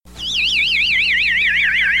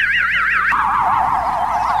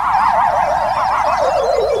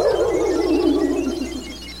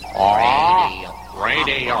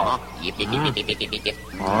Radio.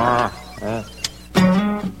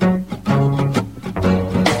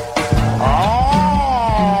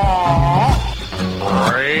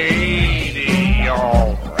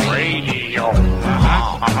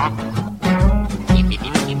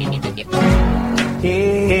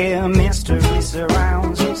 Yeah, mystery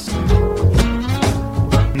surrounds us.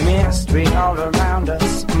 Mystery all around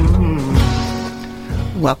us.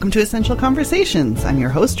 Welcome to Essential Conversations. I'm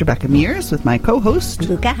your host, Rebecca Mears, with my co-host,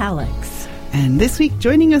 Luca Alex. And this week,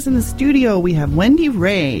 joining us in the studio, we have Wendy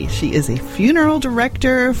Ray. She is a funeral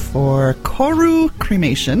director for Koru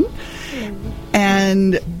Cremation.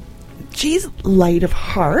 And she's light of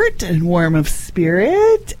heart and warm of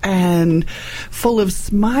spirit and full of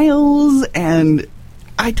smiles. And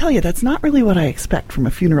I tell you, that's not really what I expect from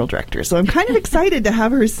a funeral director. So I'm kind of excited to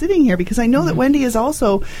have her sitting here because I know that Wendy is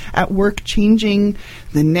also at work changing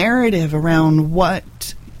the narrative around what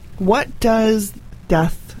does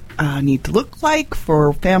death need to look like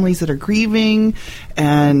for families that are grieving,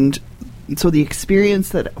 and so the experience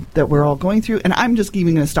that we're all going through. And I'm just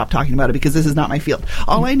even going to stop talking about it because this is not my field.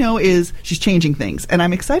 All I know is she's changing things, and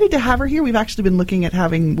I'm excited to have her here. We've actually been looking at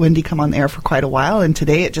having Wendy come on the air for quite a while, and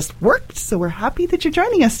today it just worked. So we're happy that you're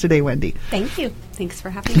joining us today, Wendy. Thank you. Thanks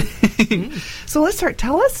for having me. So let's start.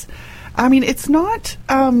 Tell us. I mean, it's not.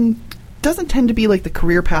 Doesn't tend to be like the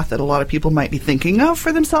career path that a lot of people might be thinking of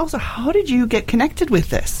for themselves. So how did you get connected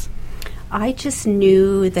with this? I just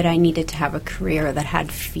knew that I needed to have a career that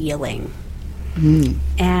had feeling.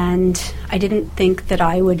 And I didn't think that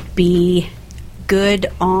I would be good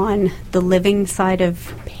on the living side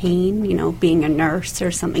of pain, you know, being a nurse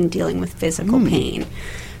or something dealing with physical pain.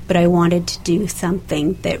 But I wanted to do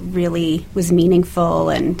something that really was meaningful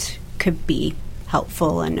and could be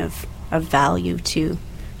helpful and of value to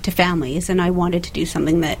families. And I wanted to do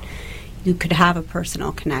something that you could have a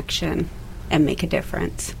personal connection and make a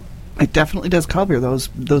difference. It definitely does cover those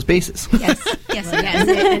bases. Yes, yes, yes.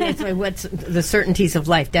 And it's what's the certainties of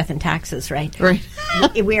life, death and taxes, right? Right.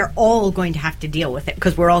 We are all going to have to deal with it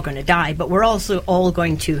because we're all going to die, but we're also all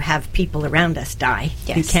going to have people around us die.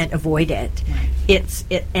 Yes. You can't avoid it. Right.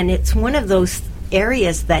 It's one of those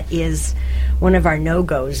areas that is one of our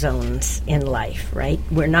no-go zones in life, right?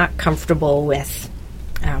 We're not comfortable with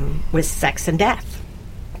sex and death,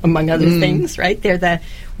 among other things, right?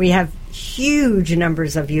 We have huge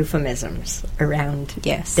numbers of euphemisms around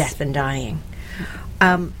death and dying.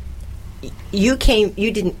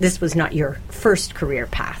 This was not your first career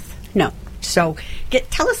path. No. So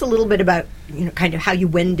tell us a little bit about, kind of how you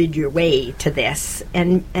wended your way to this.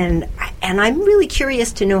 And I'm really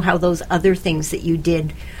curious to know how those other things that you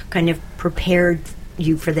did kind of prepared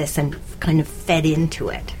you for this and kind of fed into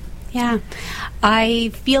it. Yeah.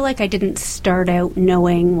 I feel like I didn't start out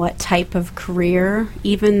knowing what type of career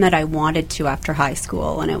even that I wanted to after high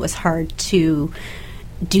school, and it was hard to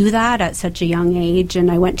do that at such a young age. And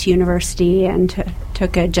I went to university and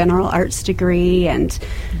took a general arts degree and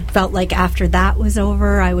felt like after that was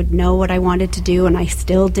over I would know what I wanted to do, and I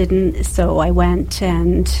still didn't. So I went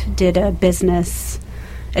and did a business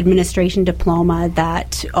administration diploma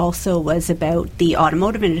that also was about the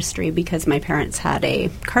automotive industry because my parents had a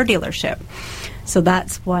car dealership. So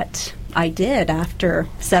that's what I did after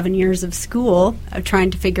 7 years of school, of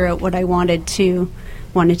trying to figure out what I wanted to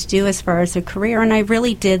do as far as a career. And I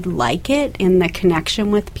really did like it in the connection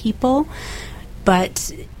with people,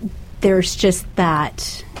 but there's just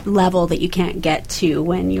that level that you can't get to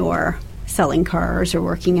when you're selling cars or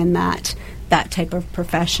working in that type of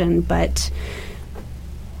profession. But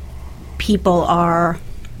people are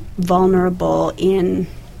vulnerable in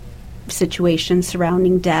situations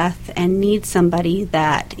surrounding death and need somebody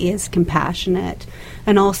that is compassionate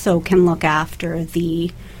and also can look after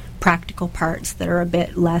the practical parts that are a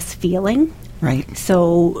bit less feeling. Right.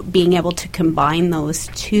 So being able to combine those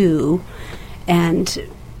two, and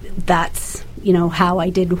that's how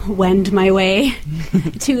I did wend my way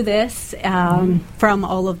to this from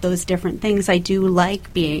all of those different things. I do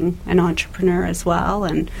like being an entrepreneur as well,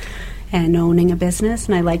 and owning a business,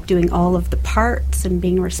 and I like doing all of the parts and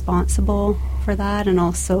being responsible for that, and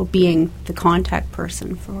also being the contact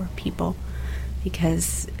person for people,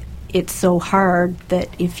 because it's so hard that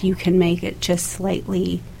if you can make it just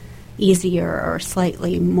slightly easier or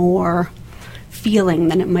slightly more feeling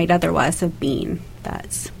than it might otherwise have been,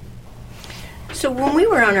 that's... So when we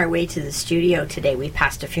were on our way to the studio today, we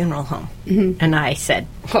passed a funeral home, and I said,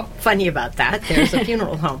 "Well, funny about that. There's a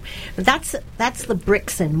funeral home." But that's the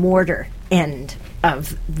bricks and mortar end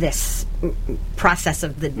of this process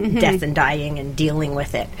of the death and dying and dealing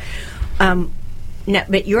with it. No,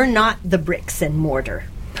 but you're not the bricks and mortar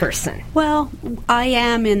person. Well, I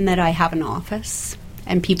am in that I have an office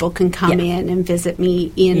and people can come in and visit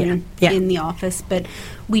me in the office. But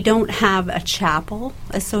we don't have a chapel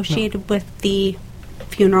associated with the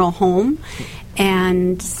funeral home,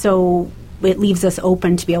 and so it leaves us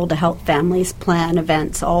open to be able to help families plan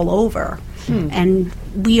events all over. And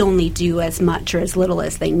we only do as much or as little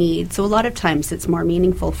as they need. So a lot of times it's more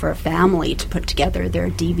meaningful for a family to put together their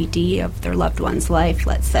DVD of their loved one's life,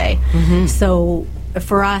 let's say. So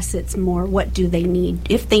for us, it's more, what do they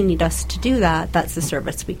need? If they need us to do that, that's the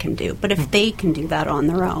service we can do. But if they can do that on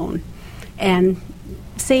their own and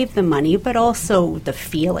save the money, but also the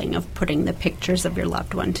feeling of putting the pictures of your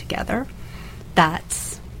loved one together,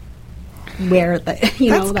 that's where the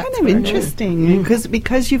that's kind of where interesting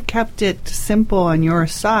because you've kept it simple on your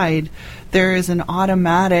side. There is an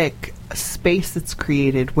automatic space that's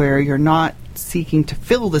created where you're not seeking to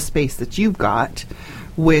fill the space that you've got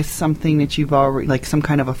with something that you've already, like some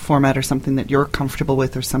kind of a format or something that you're comfortable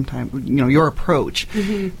with, or sometimes your approach.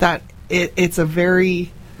 That it's a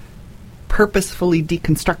very purposefully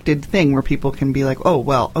deconstructed thing where people can be like, oh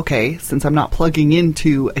well, okay, since I'm not plugging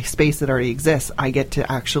into a space that already exists, I get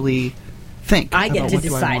to actually think. I get to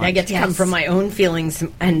decide. I get to come from my own feelings,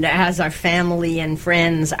 and as our family and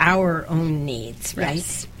friends, our own needs, right?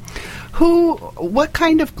 Yes. What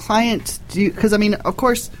kind of clients do you, because I mean, of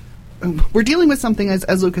course, we're dealing with something,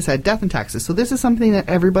 as Lucas said, death and taxes. So this is something that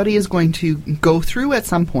everybody is going to go through at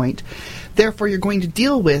some point. Therefore, you're going to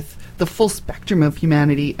deal with the full spectrum of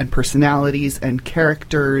humanity and personalities and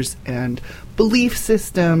characters and belief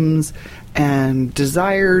systems and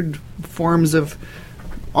desired forms of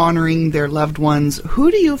honoring their loved ones. Who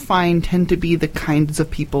do you find tend to be the kinds of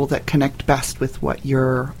people that connect best with what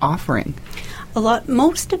you're offering?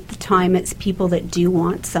 Most of the time, it's people that do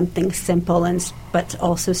want something simple but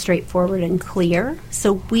also straightforward and clear.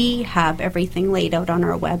 So we have everything laid out on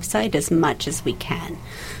our website as much as we can.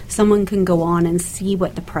 Someone can go on and see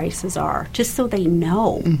what the prices are, just so they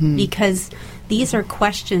know, because these are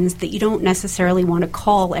questions that you don't necessarily want to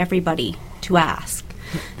call everybody to ask.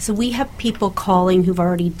 So we have people calling who've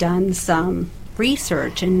already done some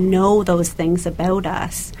research and know those things about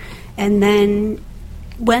us. And then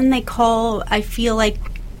when they call, I feel like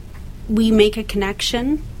we make a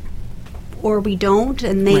connection, or we don't,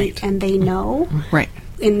 and they know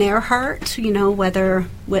in their heart, whether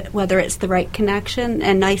it's the right connection.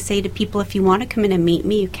 And I say to people, if you want to come in and meet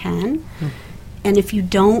me, you can. And if you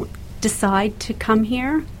don't decide to come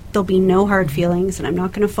here, there'll be no hard feelings, and I'm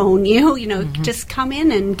not going to phone you. Just come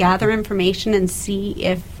in and gather information and see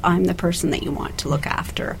if I'm the person that you want to look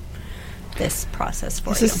after this process for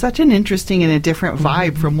you. This is such an interesting and a different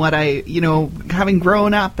vibe from what I, having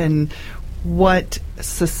grown up and what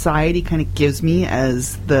society kind of gives me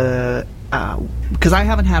as the, because I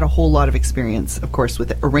haven't had a whole lot of experience, of course,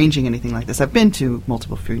 with arranging anything like this. I've been to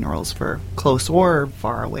multiple funerals for close or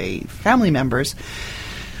far away family members.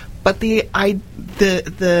 But I'm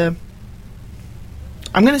going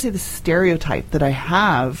to say the stereotype that I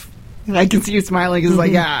have, and I can see you smiling, is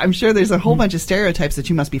like, yeah, I'm sure there's a whole bunch of stereotypes that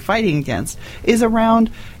you must be fighting against, is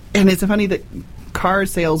around, and it's funny that car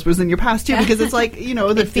sales was in your past too, because it's like,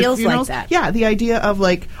 it feels like that. Yeah, the idea of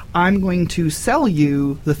like, I'm going to sell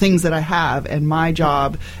you the things that I have, and my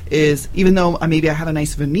job is, even though maybe I have a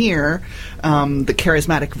nice veneer, the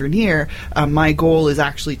charismatic veneer, my goal is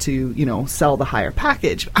actually to, sell the higher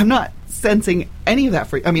package. I'm not sensing any of that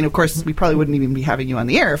for you. I mean, of course, we probably wouldn't even be having you on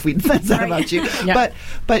the air if we'd sensed that about you.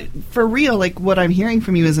 But for real, like, what I'm hearing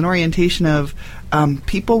from you is an orientation of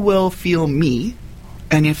people will feel me,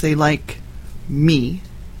 and if they like me,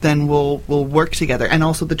 then we'll work together. And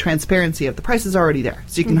also the transparency of the price is already there,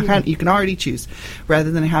 so you can already choose, rather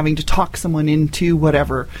than having to talk someone into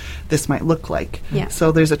whatever this might look like.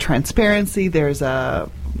 So there's a transparency, there's a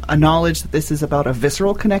knowledge that this is about a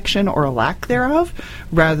visceral connection or a lack thereof,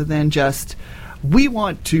 rather than just, we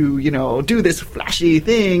want to, do this flashy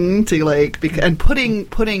thing to and putting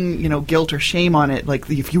guilt or shame on it. Like,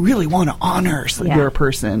 if you really want to honor your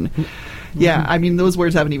person. Yeah, I mean, those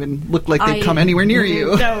words haven't even looked like they've come anywhere near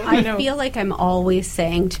you. I feel like I'm always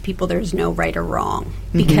saying to people, there's no right or wrong.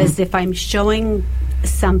 Because if I'm showing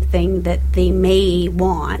something that they may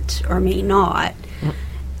want or may not,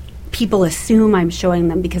 people assume I'm showing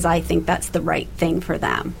them because I think that's the right thing for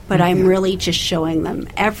them. But I'm really just showing them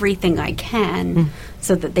everything I can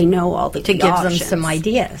so that they know all the options. To give them some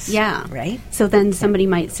ideas. Yeah. Right? So then somebody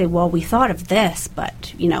might say, well, we thought of this,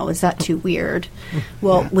 but, is that too weird?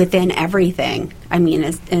 Well, within everything, I mean,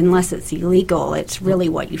 unless it's illegal, it's really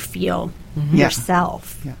what you feel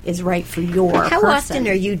yourself is right for your person. How often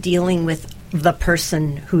are you dealing with the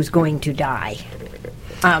person who's going to die?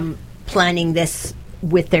 Planning this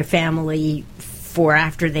with their family for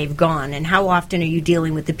after they've gone? And how often are you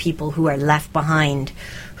dealing with the people who are left behind,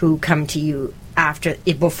 who come to you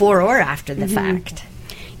before or after the fact?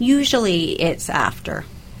 Usually it's after,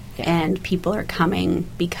 and people are coming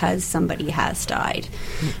because somebody has died.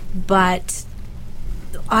 But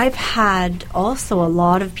I've had also a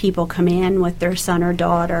lot of people come in with their son or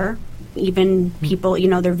daughter, even people,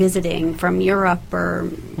 they're visiting from Europe or,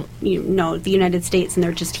 the United States, and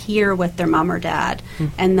they're just here with their mom or dad,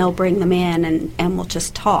 and they'll bring them in and we'll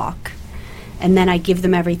just talk. And then I give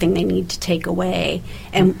them everything they need to take away.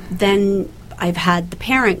 And then I've had the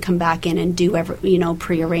parent come back in and do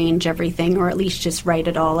prearrange everything, or at least just write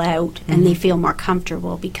it all out, and they feel more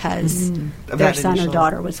comfortable because their son or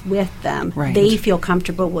daughter was with them. Right. They feel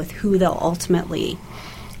comfortable with who they'll ultimately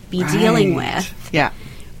be dealing with. Yeah.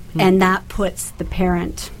 And that puts the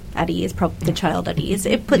parent at ease, the child at ease.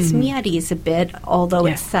 It puts me at ease a bit, although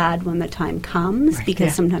it's sad when the time comes,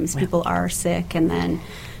 because sometimes people are sick, and then,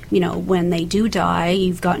 when they do die,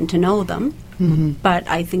 you've gotten to know them. But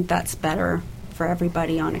I think that's better for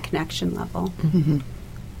everybody on a connection level.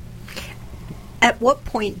 At what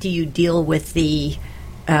point do you deal with the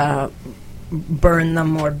burn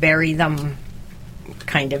them or bury them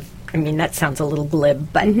kind of? I mean, that sounds a little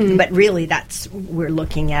glib, but really we're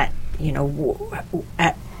looking at,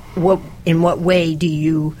 at in what way do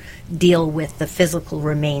you deal with the physical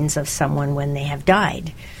remains of someone when they have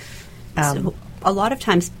died? So a lot of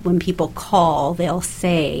times when people call, they'll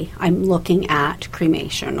say, I'm looking at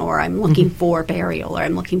cremation, or I'm looking for burial, or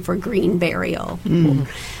I'm looking for green burial. And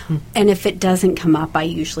if it doesn't come up, I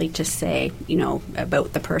usually just say,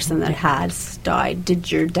 about the person that has died. Did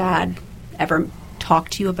your dad ever talk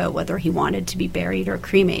to you about whether he wanted to be buried or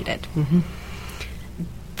cremated?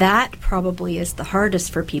 That probably is the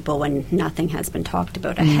hardest for people when nothing has been talked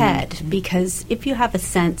about ahead, because if you have a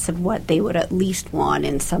sense of what they would at least want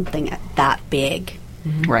in something that big,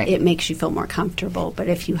 it makes you feel more comfortable. But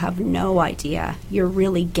if you have no idea, you're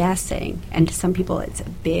really guessing, and to some people it's a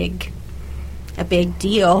big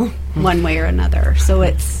deal one way or another. So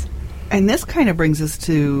it's... And this kind of brings us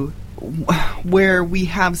to where we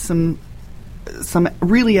have some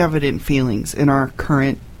really evident feelings in our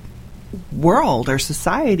current world, our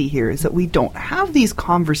society here, is that we don't have these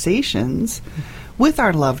conversations with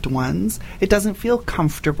our loved ones. It doesn't feel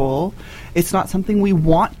comfortable. It's not something we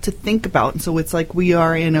want to think about, and so it's like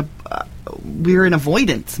we're in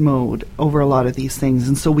avoidance mode over a lot of these things,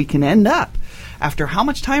 and so we can end up, after how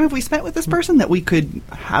much time have we spent with this person, that we could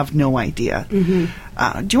have no idea. Do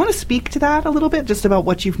you want to speak to that a little bit, just about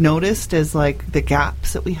what you've noticed as like the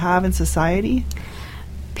gaps that we have in society?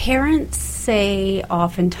 Parents say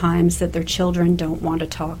oftentimes that their children don't want to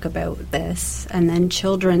talk about this, and then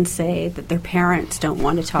children say that their parents don't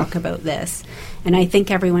want to talk about this. And I think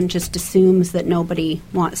everyone just assumes that nobody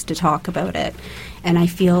wants to talk about it. And I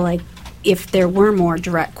feel like if there were more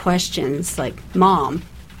direct questions, like, Mom,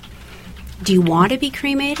 do you want to be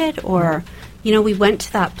cremated? Or, we went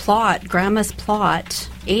to that plot, Grandma's plot,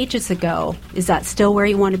 ages ago. Is that still where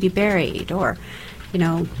you want to be buried? Or,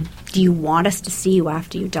 do you want us to see you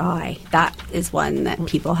after you die? That is one that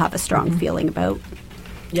people have a strong feeling about.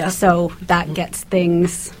 Yeah. So that gets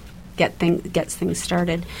things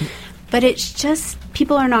started. But it's just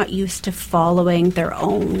people are not used to following their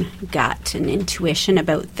own gut and intuition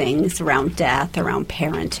about things around death, around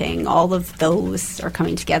parenting. All of those are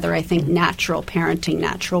coming together. I think natural parenting,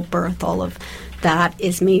 natural birth, all of that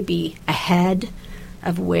is maybe ahead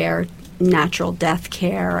of where natural death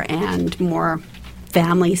care and more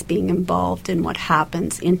families being involved in what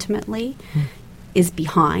happens intimately is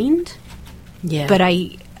behind. Yeah. But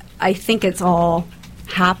I think it's all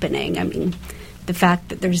happening. I mean, the fact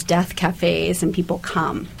that there's death cafes and people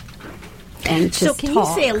come and just So can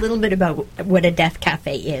talk. you say a little bit about what a death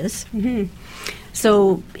cafe is?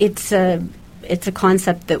 So it's a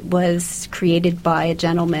concept that was created by a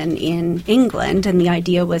gentleman in England, and the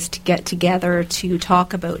idea was to get together to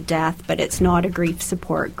talk about death, but it's not a grief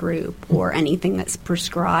support group or anything that's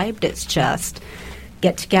prescribed. It's just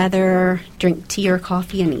get together, drink tea or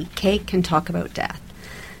coffee, and eat cake and talk about death.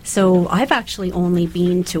 So I've actually only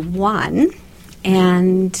been to one,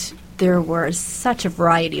 and there was such a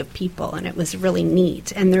variety of people, and it was really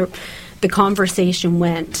neat. And the conversation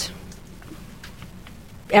went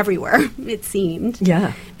everywhere, it seemed.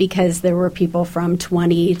 Yeah. Because there were people from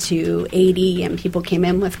 20 to 80, and people came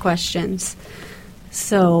in with questions.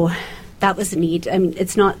 So that was neat. I mean,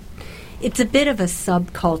 it's a bit of a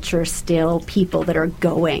subculture still, people that are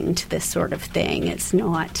going to this sort of thing. It's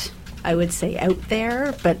not, I would say, out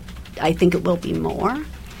there, but I think it will be more.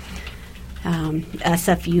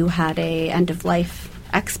 SFU had a end-of-life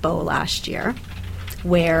expo last year,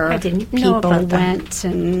 where I didn't know people about that. went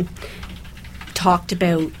and talked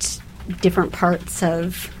about different parts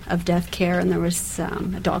of death care, and there was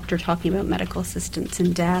a doctor talking about medical assistance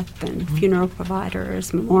in death and funeral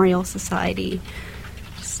providers, memorial society,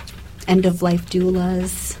 just end-of-life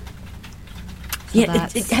doulas.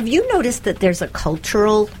 So Have you noticed that there's a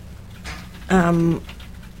cultural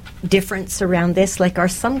difference around this? Like, are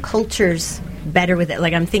some cultures better with it?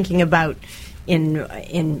 Like, I'm thinking about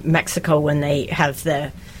in Mexico when they have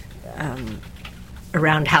the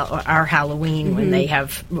around our Halloween when they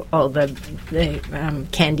have all the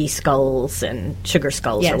candy skulls and sugar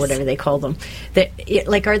skulls or whatever they call them.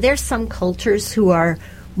 Are there some cultures who are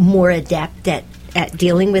more adept at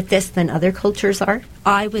dealing with this than other cultures are?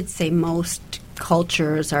 I would say most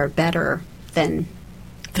cultures are better than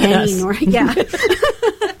any yeah.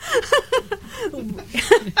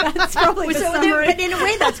 That's probably the summary. But in a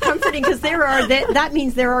way, that's comforting because that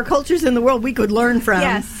means there are cultures in the world we could learn from.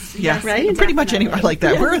 Yes, right? Pretty much anywhere like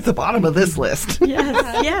that. We're at the bottom of this list.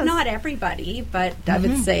 Yes. Not everybody, but I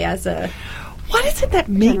would say as a What is it that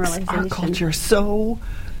makes our generalization. culture so...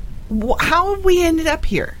 How have we ended up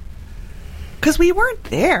here? Because we weren't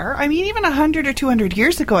there. I mean, even 100 or 200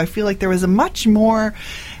 years ago, I feel like there was a much more...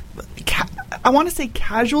 I want to say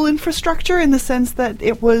casual infrastructure in the sense that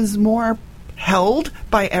it was more held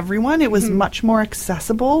by everyone. It was much more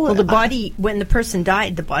accessible. Well, the body, when the person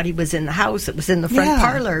died, the body was in the house. It was in the front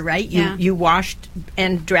parlor, right? You washed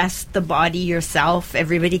and dressed the body yourself.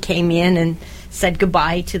 Everybody came in and said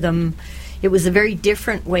goodbye to them. It was a very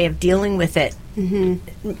different way of dealing with it,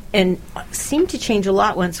 and seemed to change a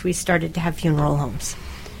lot once we started to have funeral homes.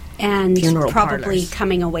 And Funeral probably parlors.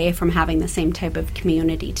 coming away from having the same type of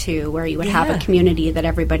community too, where you would have a community that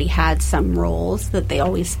everybody had some roles that they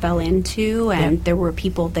always fell into, and there were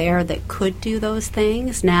people there that could do those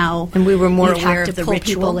things. Now, And we were more you'd aware have of to the pull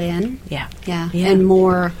ritual. people in, Yeah, and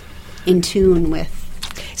more in tune with.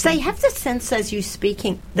 So I have the sense, as you're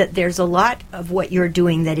speaking, that there's a lot of what you're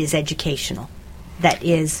doing that is educational, that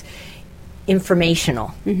is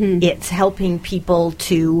informational. It's helping people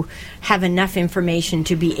to have enough information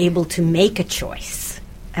to be able to make a choice.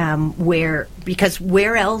 Because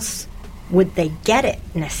where else would they get it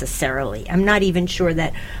necessarily? I'm not even sure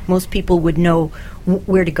that most people would know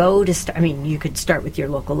where to go to start. I mean, you could start with your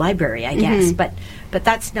local library, I guess, but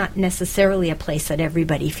that's not necessarily a place that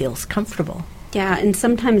everybody feels comfortable. Yeah, and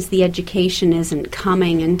sometimes the education isn't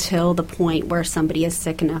coming until the point where somebody is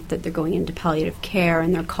sick enough that they're going into palliative care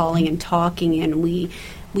and they're calling and talking, and we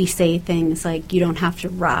say things like, you don't have to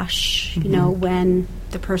rush. You know, when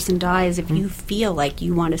the person dies, if you feel like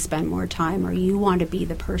you want to spend more time or you want to be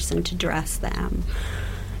the person to dress them,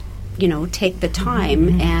 you know, take the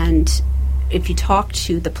time. And if you talk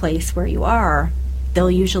to the place where you are, they'll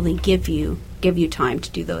usually give you time to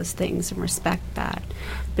do those things and respect that.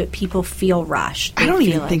 But people feel rushed. I don't They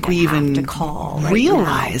even feel think like we they have even to call right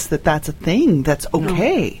realize that that's a thing that's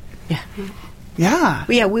okay. Yeah. Yeah.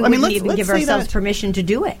 Well, yeah, we I mean, wouldn't even give say ourselves that- permission to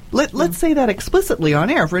do it. Let's say that explicitly on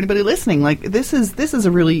air for anybody listening. Like, this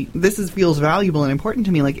feels valuable and important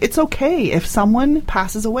to me. Like, it's okay if someone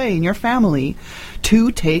passes away in your family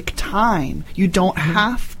to take time. You don't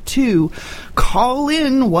have to call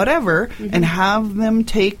in whatever and have them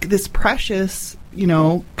take this precious, you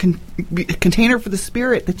know, container for the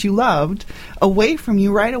spirit that you loved away from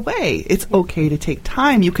you right away. It's okay to take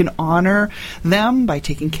time. You can honor them by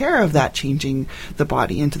taking care of that, changing the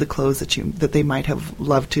body into the clothes that they might have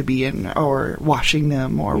loved to be in, or washing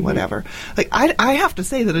them, or whatever. Like, I have to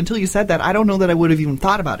say that until you said that, I don't know that I would have even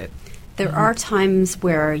thought about it. There are times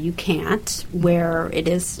where you can't, where it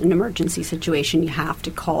is an emergency situation. You have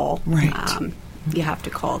to call. Right. You have to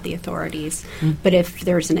call the authorities. But if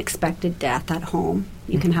there's an expected death at home,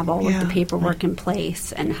 you can have all of the paperwork in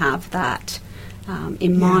place and have that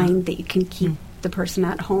in mind, that you can keep the person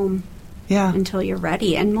at home until you're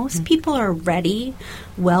ready. And most people are ready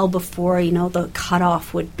well before, you know, the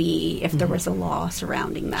cutoff would be if there was a law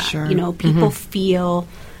surrounding that. Sure. You know, people feel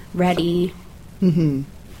ready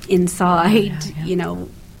inside, you know,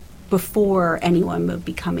 before anyone would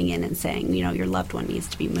be coming in and saying, you know, your loved one needs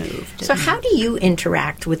to be moved. So how do you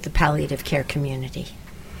interact with the palliative care community?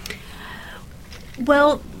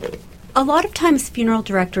 Well, a lot of times funeral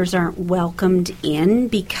directors aren't welcomed in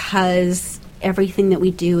because everything that we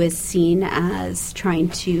do is seen as trying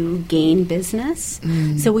to gain business.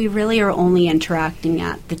 So we really are only interacting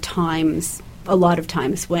at the times, a lot of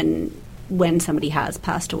times when somebody has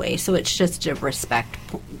passed away. So it's just a respect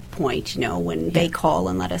point, you know, when they call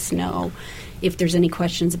and let us know. If there's any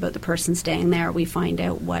questions about the person staying there, we find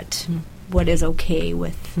out what is okay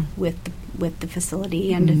with with the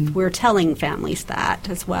facility. And if we're telling families that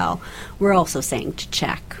as well, we're also saying to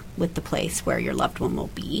check with the place where your loved one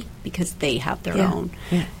will be, because they have their own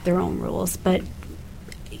rules. But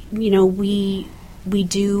we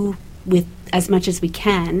do with as much as we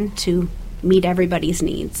can to meet everybody's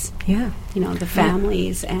needs. Yeah. The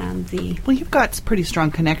families and the... Well, you've got pretty strong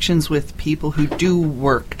connections with people who do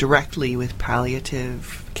work directly with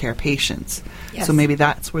palliative care patients. Yes. So maybe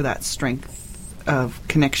that's where that strength of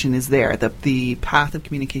connection is there. The path of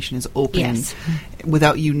communication is open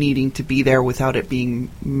without you needing to be there, without it being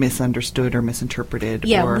misunderstood or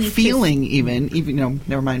misinterpreted or feeling even,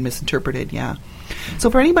 never mind misinterpreted, So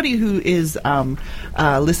for anybody who is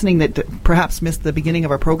listening that perhaps missed the beginning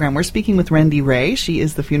of our program, we're speaking with Wendy Ray. She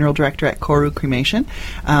is the funeral director at Koru Cremation.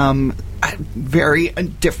 A very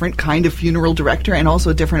different kind of funeral director, and also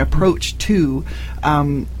a different approach to,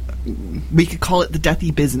 we could call it the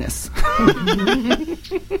deathy business.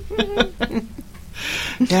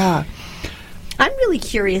 Yeah. I'm really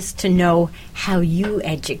curious to know how you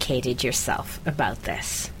educated yourself about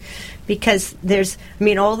this. Because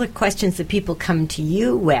all the questions that people come to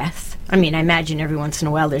you with, I imagine every once in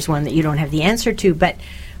a while there's one that you don't have the answer to, but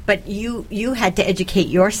you had to educate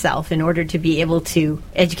yourself in order to be able to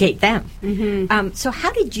educate them. Mm-hmm. So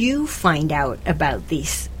how did you find out about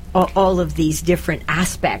all of these different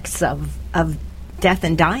aspects of death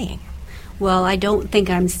and dying? Well, I don't think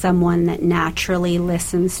I'm someone that naturally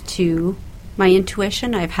listens to my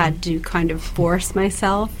intuition. I've had to kind of force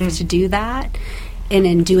myself to do that. And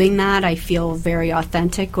in doing that, I feel very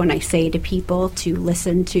authentic when I say to people to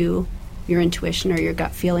listen to your intuition or your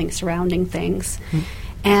gut feeling surrounding things.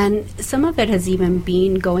 And some of it has even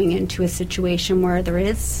been going into a situation where there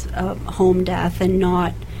is a home death and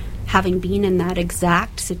not having been in that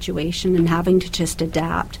exact situation and having to just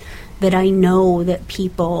adapt, that I know that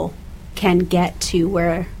people can get to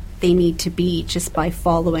where they need to be just by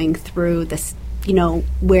following through this,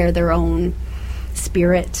 where their own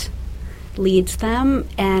spirit leads them.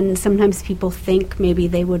 And sometimes people think maybe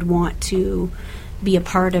they would want to be a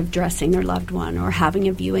part of dressing their loved one or having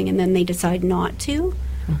a viewing, and then they decide not to.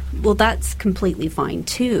 Well, that's completely fine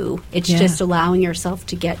too. It's just allowing yourself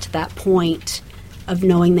to get to that point of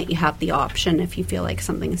knowing that you have the option if you feel like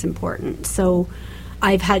something is important. So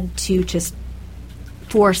I've had to just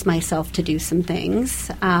force myself to do some things.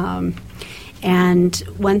 And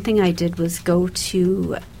one thing I did was go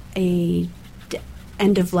to a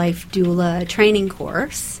end-of-life doula training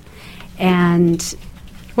course. And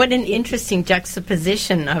what an interesting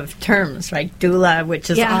juxtaposition of terms, right? Doula, which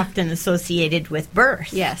is often associated with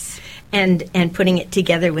birth. Yes. And putting it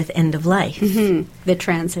together with end-of-life. Mm-hmm. The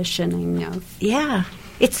transitioning of... Yeah.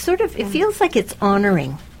 It's sort of, it feels like it's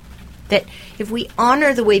honoring. That if we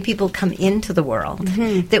honor the way people come into the world,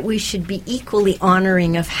 that we should be equally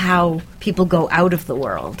honoring of how people go out of the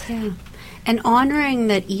world. Yeah. And honoring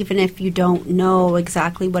that even if you don't know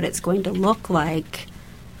exactly what it's going to look like,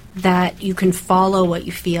 that you can follow what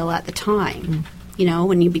you feel at the time.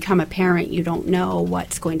 When you become a parent, you don't know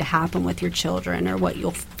what's going to happen with your children or what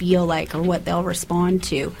you'll feel like or what they'll respond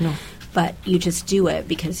to. No. But you just do it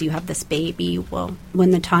because you have this baby. Well,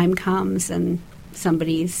 when the time comes and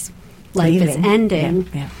somebody's life is ending,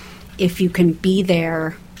 if you can be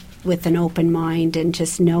there with an open mind and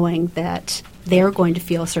just knowing that they're going to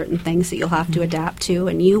feel certain things that you'll have to adapt to,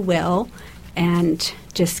 and you will, and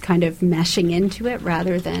just kind of meshing into it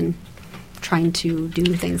rather than trying to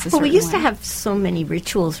do things a certain way. Well, we used to have so many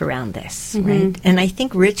rituals around this, right? And I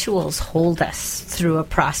think rituals hold us through a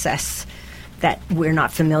process that we're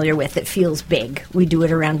not familiar with. It feels big. We do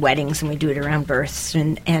it around weddings and we do it around births,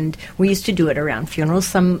 and we used to do it around funerals.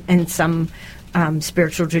 Some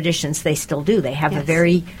spiritual traditions they still do. They have a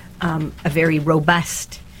very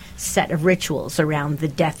robust set of rituals around the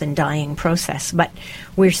death and dying process. But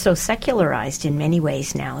we're so secularized in many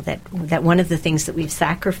ways now that one of the things that we've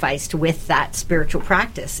sacrificed with that spiritual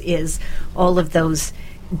practice is all of those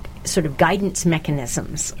sort of guidance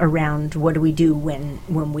mechanisms around what do we do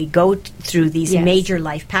when we go through these major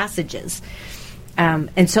life passages.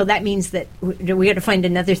 And so that means that we got to find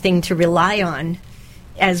another thing to rely on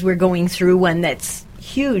as we're going through one that's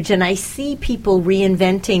huge. And I see people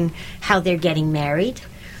reinventing how they're getting married,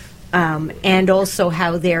 and also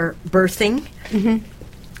how they're birthing.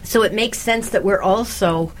 So it makes sense that we're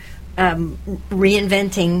also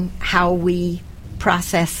reinventing how we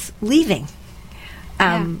process leaving.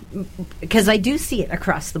 Because I do see it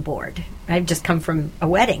across the board. I've just come from a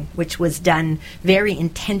wedding, which was done very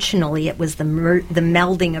intentionally. It was the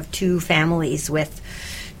melding of two families with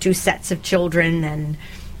two sets of children, and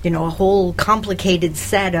a whole complicated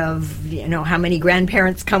set of how many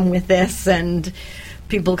grandparents come with this,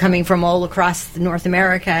 people coming from all across North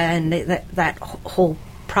America and that whole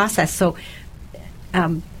process. So,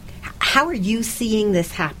 how are you seeing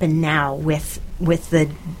this happen now with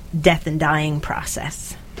the death and dying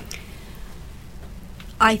process?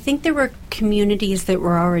 I think there were communities that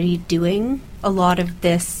were already doing a lot of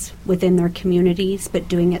this within their communities, but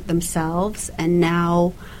doing it themselves. And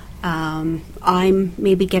now I'm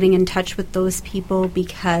maybe getting in touch with those people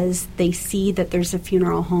because they see that there's a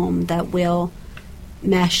funeral home that will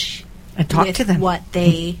mesh and talk with to them what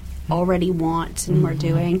they already want and we're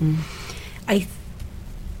doing.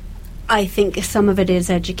 I think some of it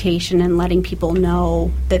is education and letting people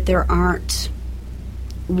know that there aren't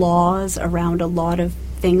laws around a lot of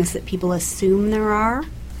things that people assume there are.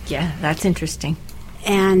 Yeah, that's interesting.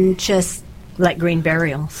 And just like green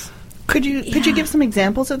burials. Could you give some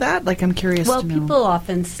examples of that? Like, I'm curious to know. Well, people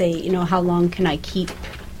often say, how long can I keep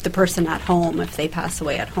the person at home if they pass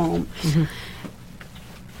away at home? Mm-hmm.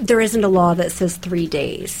 There isn't a law that says 3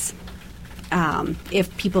 days.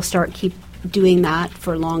 If people keep doing that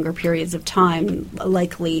for longer periods of time,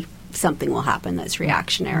 likely something will happen that's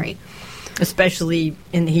reactionary. Especially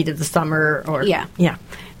in the heat of the summer or... Yeah.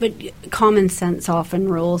 But common sense often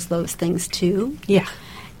rules those things too. Yeah.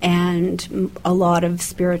 And a lot of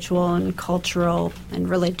spiritual and cultural and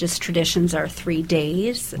religious traditions are 3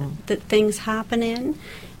 days that things happen in.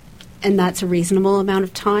 And that's a reasonable amount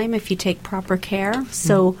of time if you take proper care.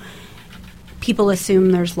 So people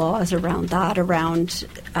assume there's laws around that, around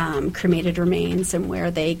cremated remains and where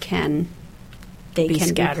they can be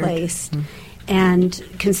placed. And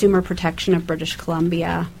Consumer Protection of British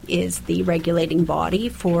Columbia is the regulating body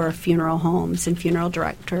for funeral homes and funeral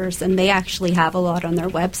directors, and they actually have a lot on their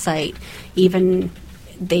website. Even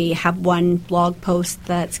they have one blog post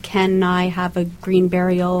that's, can I have a green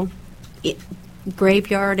burial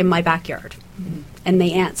graveyard in my backyard? Mm-hmm. And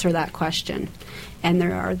they answer that question. And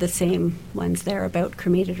there are the same ones there about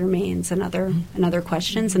cremated remains and other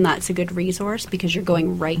questions, and that's a good resource because you're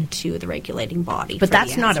going right to the regulating body. But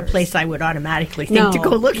that's not a place I would automatically think to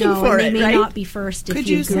go looking for it, right? They may not be first if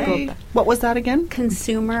you Google. Say, what was that again?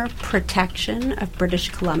 Consumer Protection of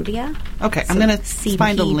British Columbia. Okay, I'm going to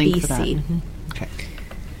find a link for that. Mm-hmm. Okay.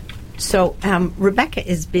 So Rebecca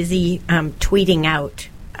is busy tweeting out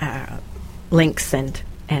links and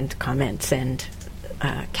comments and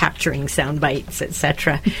capturing sound bites,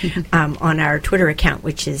 etc., on our Twitter account,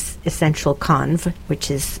 which is Essential Conv, which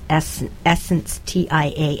is Essence TIALCONV.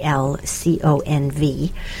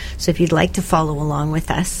 So if you'd like to follow along with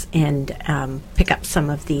us and pick up some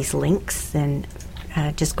of these links, then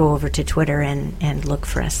just go over to Twitter and look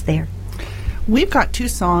for us there. We've got 2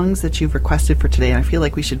 songs that you've requested for today, and I feel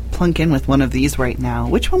like we should plunk in with one of these right now.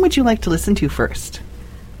 Which one would you like to listen to first?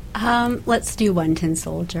 Let's do One Tin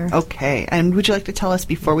Soldier. Okay. And would you like to tell us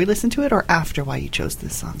before we listen to it or after why you chose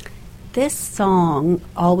this song? This song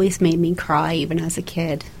always made me cry, even as a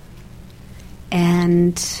kid.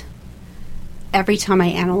 And every time I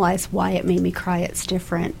analyze why it made me cry, it's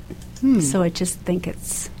different. So I just think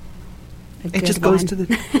it's a good one. It just goes to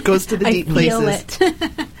the deep places. I feel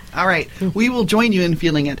it. All right. We will join you in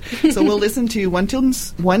feeling it. So we'll listen to One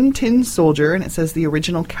Tin Soldier, and it says the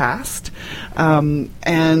original cast.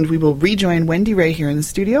 And we will rejoin Wendy Ray here in the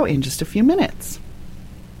studio in just a few minutes.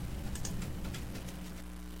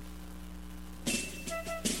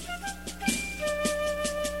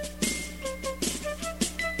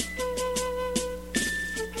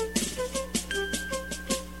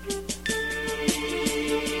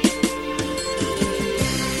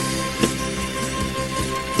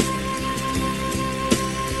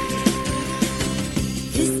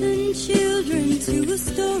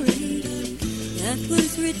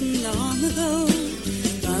 Long ago,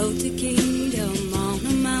 about a kingdom on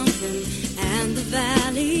a mountain and the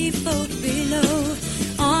valley folk below.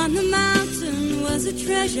 On the mountain was a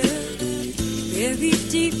treasure buried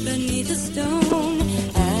deep beneath a stone,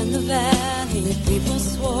 and the valley people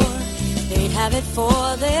swore they'd have it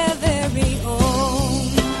for their very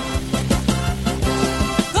own.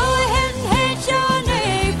 Go ahead and hate your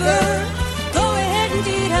neighbor, go ahead and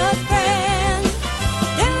beat a friend.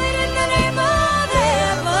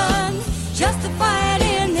 Justify it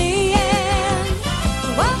in the end.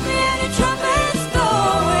 While the trumpets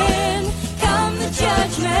going, come the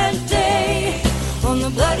judgment day, on the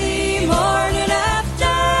bloody morning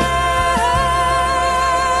after.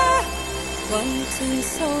 One tin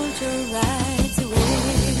soldier rides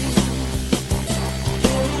away.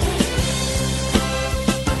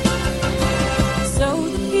 So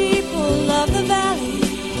the people of the valley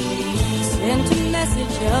sent a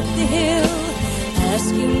message up the hill,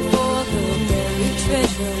 asking for the buried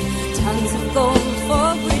treasure, tons of gold for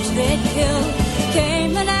which they'd kill. Came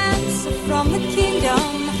from the kingdom.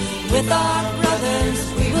 With our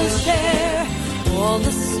brothers we will share all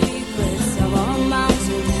the secrets of our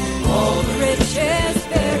mountain, all the riches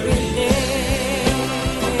buried there.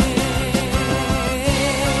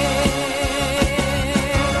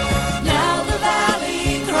 Now the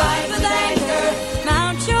valley thrives with anger.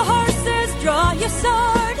 Mount your horses, draw your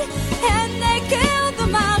sword, and they killed the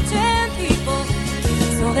mountain people,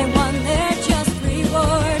 so they won their just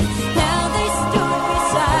reward. Now they stood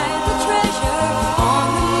beside the treasure on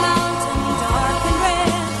the mountain, dark and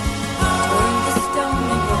red. Turned the stone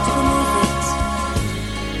and wrote to the movement.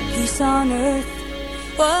 Peace on earth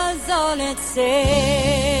was all it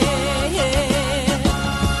said.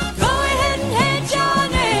 Go ahead and hate your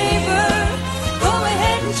neighbor. Go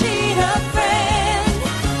ahead and cheat a friend.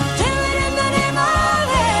 Do it in the name of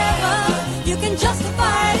heaven. You can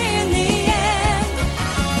justify it in the end.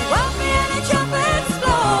 While the trumpets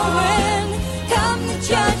blowing, come the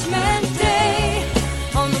judgment day.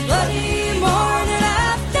 On the bloody morning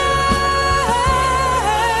after,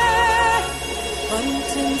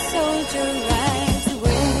 Bunton soldier rides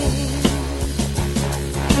away.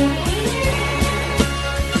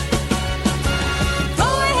 Go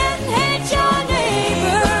ahead and hate your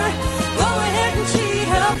neighbor. Go ahead and cheat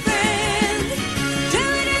a friend. Do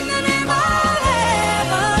it in the name of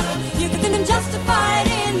heaven. You can justify it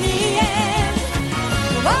in the end.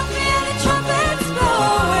 While the trumpets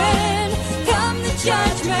blowing, come the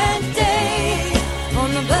judgment day. On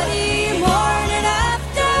the bloody morning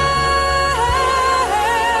after,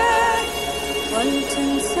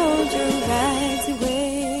 Bunton soldier rides away.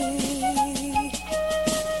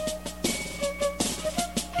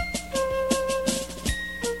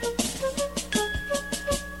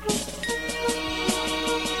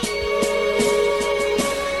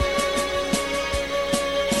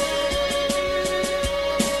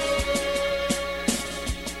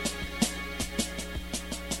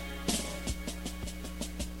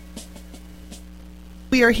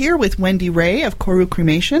 We are here with Wendy Ray of Koru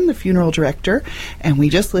Cremation, the funeral director, and we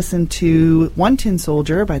just listened to One Tin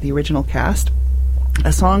Soldier by the original cast,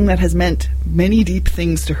 a song that has meant many deep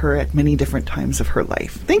things to her at many different times of her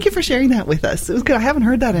life. Thank you for sharing that with us. It was good. I haven't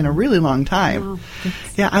heard that in a really long time. Oh,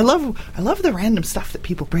 yeah, I love the random stuff that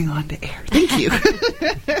people bring on to air. Thank you.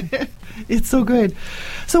 It's so good.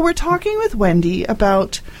 So we're talking with Wendy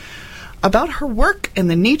about her work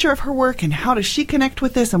and the nature of her work and how does she connect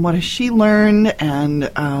with this and what has she learned and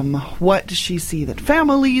what does she see that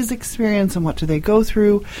families experience and what do they go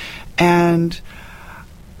through. And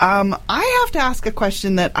I have to ask a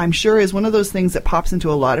question that I'm sure is one of those things that pops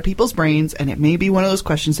into a lot of people's brains, and it may be one of those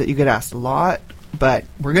questions that you get asked a lot, but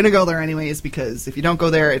we're going to go there anyways, because if you don't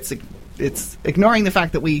go there, it's ignoring the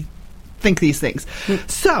fact that we think these things.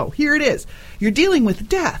 So here it is. You're dealing with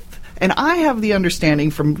death. And I have the understanding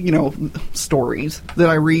from, stories that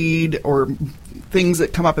I read or things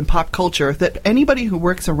that come up in pop culture that anybody who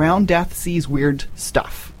works around death sees weird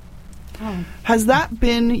stuff. Oh. Has that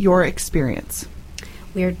been your experience?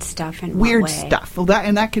 Weird stuff in Weird what way? stuff. Well,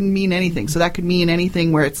 that can mean anything. So that could mean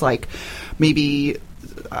anything where it's like maybe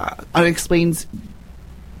unexplained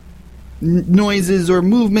noises or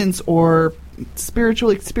movements or spiritual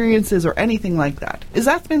experiences or anything like that. Has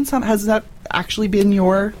that actually been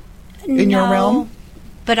your realm?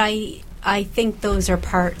 But I think those are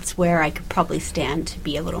parts where I could probably stand to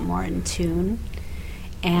be a little more in tune.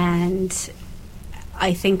 And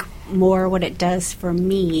I think more what it does for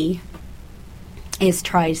me is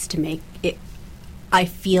tries to make it, I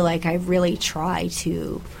feel like I really try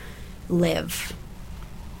to live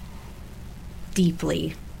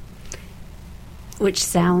deeply, which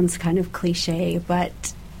sounds kind of cliche,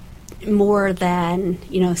 but more than,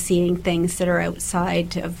 seeing things that are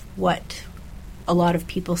outside of what a lot of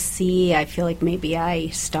people see, I feel like maybe I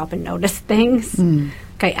stop and notice things. Like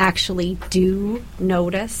I actually do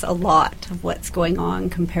notice a lot of what's going on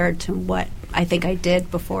compared to what I think I did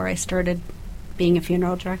before I started being a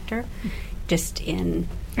funeral director.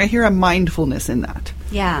 I hear a mindfulness in that.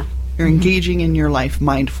 Yeah. You're engaging in your life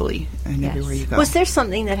mindfully and everywhere you go. Was there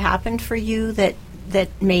something that happened for you that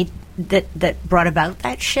brought about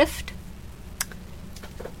that shift?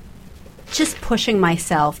 Just pushing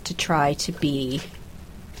myself to try to be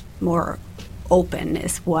more open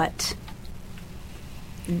is what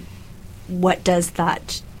does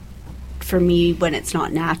that for me when it's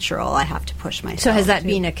not natural. I have to push myself. So has that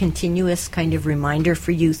been a continuous kind of reminder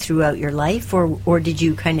for you throughout your life, or did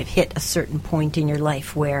you kind of hit a certain point in your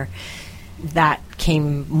life where that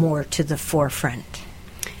came more to the forefront?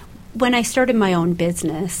 When I started my own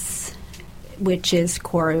business, which is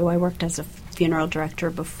Koru, I worked as a funeral director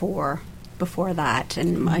before that,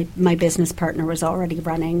 and my business partner was already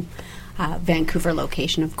running Vancouver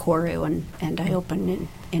location of Koru, and I opened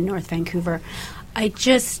in North Vancouver.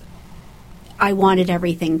 I wanted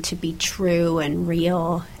everything to be true and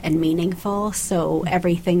real and meaningful, so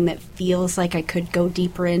everything that feels like I could go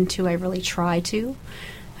deeper into, I really try to.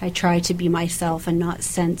 I try to be myself and not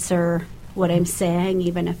censor what I'm saying,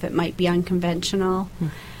 even if it might be unconventional.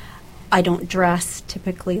 I don't dress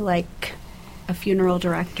typically like a funeral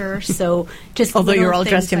director, so just although you're all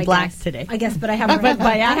things, dressed in I black guess. today. I guess, but I have red,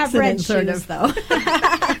 by I have red accident, sort shoes, of. though.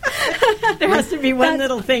 There has to be one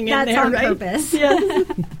little thing in That's there, on right? purpose. Yes.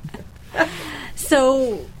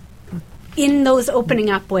 So in those opening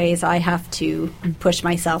up ways, I have to push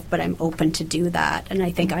myself, but I'm open to do that. And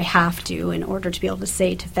I think I have to in order to be able to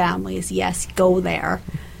say to families, yes, go there.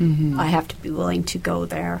 I have to be willing to go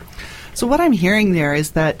there. So what I'm hearing there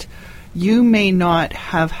is that you may not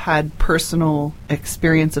have had personal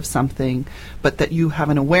experience of something, but that you have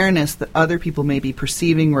an awareness that other people may be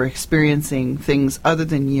perceiving or experiencing things other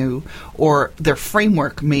than you, or their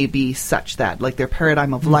framework may be such that, like their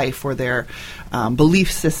paradigm of life or their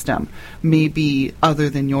belief system may be other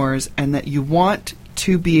than yours, and that you want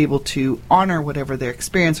to be able to honor whatever their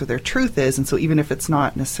experience or their truth is. And so even if it's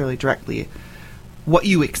not necessarily directly what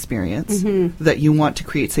you experience, that you want to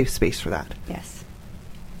create safe space for that. Yes.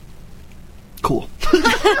 Cool.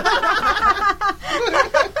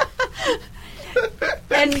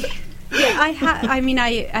 And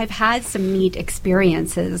yeah, I've had some neat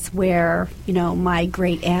experiences where, my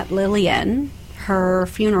great aunt Lillian, her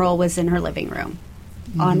funeral was in her living room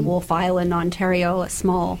on Wolfe Island, Ontario, a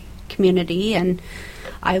small community, and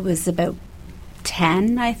I was about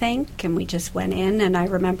 10, I think, and we just went in, and I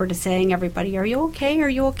remember to saying, everybody, are you okay? Are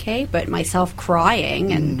you okay? But myself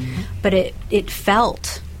crying, but it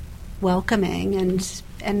felt welcoming,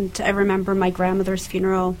 and I remember my grandmother's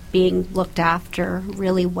funeral being looked after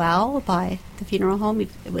really well by the funeral home.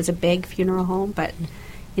 It was a big funeral home, but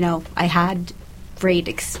I had great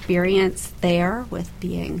experience there with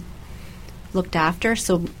being looked after,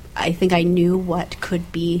 so I think I knew what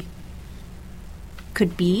could be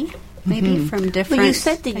maybe from different. Well, you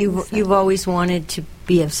said that you've always wanted to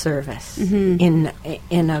be of service in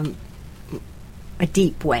a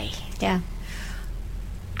deep way. Yeah.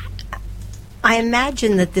 I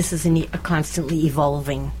imagine that this is a constantly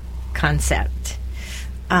evolving concept.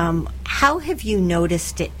 How have you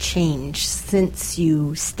noticed it change since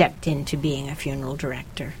you stepped into being a funeral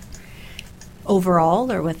director?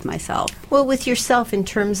 Overall, or with myself? Well, with yourself in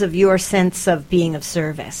terms of your sense of being of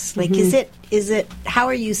service. Like, is it, how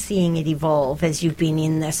are you seeing it evolve as you've been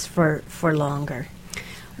in this for longer?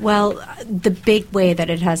 Well, the big way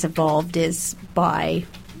that it has evolved is by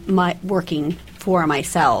my working for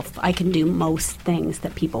myself. I can do most things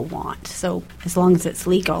that people want. So as long as it's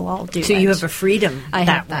legal, I'll do it. So you have a freedom I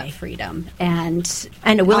that have way. that freedom. And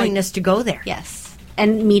a willingness to go there. Yes.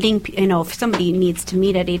 And meeting, if somebody needs to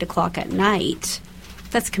meet at 8 o'clock at night,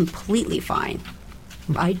 that's completely fine.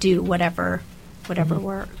 I do whatever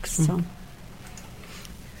works.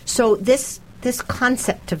 So this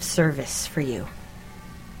concept of service for you,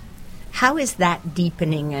 how is that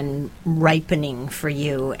deepening and ripening for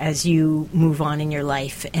you as you move on in your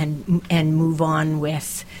life and move on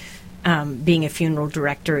with being a funeral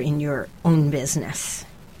director in your own business?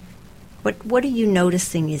 What are you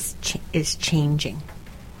noticing is changing?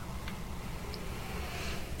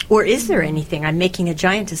 Or is there anything? I'm making a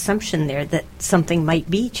giant assumption there that something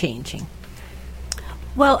might be changing.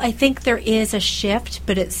 Well, I think there is a shift,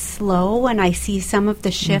 but it's slow, and I see some of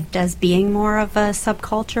the shift as being more of a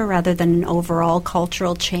subculture rather than an overall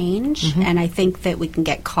cultural change. And I think that we can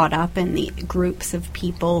get caught up in the groups of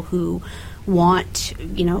people who want,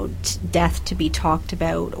 death to be talked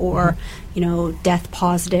about, or, death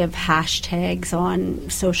positive hashtags on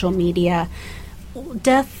social media.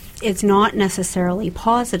 Death is not necessarily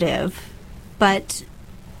positive, but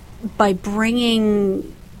by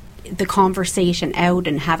bringing the conversation out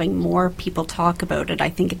and having more people talk about it, I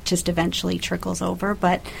think it just eventually trickles over.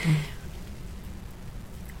 But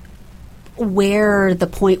where the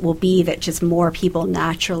point will be that just more people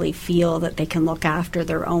naturally feel that they can look after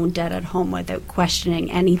their own dead at home without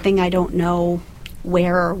questioning anything, I don't know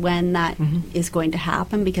where or when that is going to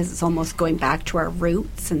happen, because it's almost going back to our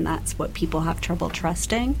roots, and that's what people have trouble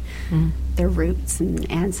trusting, their roots and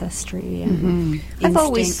ancestry and instinct. I've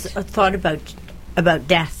always thought about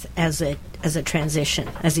death as a transition,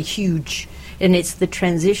 as a huge, and it's the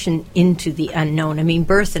transition into the unknown. I mean,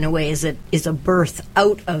 birth in a way is a birth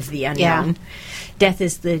out of the unknown. Yeah. Death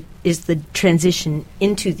is the transition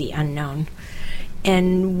into the unknown,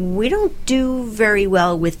 and we don't do very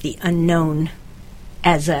well with the unknown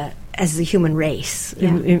as as the human race.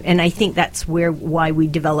 And I think that's why we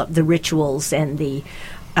develop the rituals and the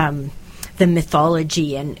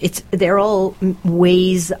mythology, and they're all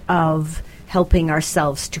ways of helping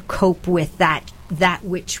ourselves to cope with that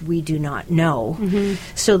which we do not know.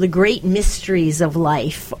 So the great mysteries of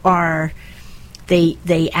life are,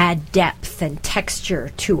 they add depth and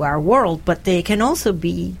texture to our world, but they can also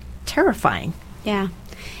be terrifying. Yeah.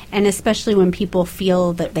 And especially when people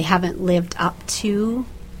feel that they haven't lived up to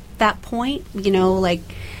that point, like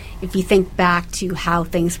if you think back to how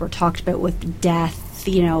things were talked about with death,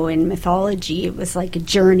 in mythology, it was like a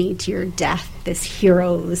journey to your death, this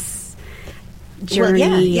hero's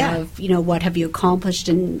journey of, what have you accomplished,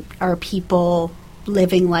 and are people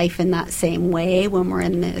living life in that same way when we're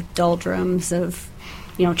in the doldrums of,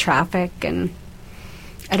 traffic and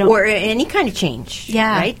or any kind of change,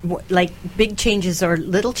 right? Like big changes or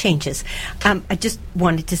little changes. I just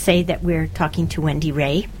wanted to say that we're talking to Wendy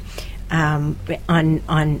Ray on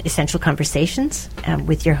Essential Conversations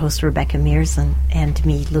with your host Rebecca Mears and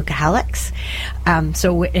me, Luca Hallex.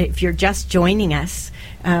 So if you're just joining us,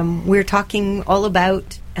 we're talking all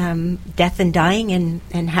about death and dying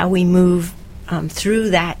and how we move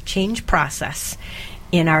through that change process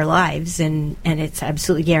in our lives, and it's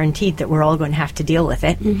absolutely guaranteed that we're all going to have to deal with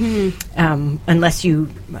it, unless you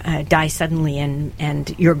die suddenly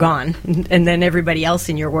and you're gone, and then everybody else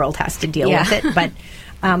in your world has to deal with it. But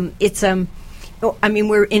it's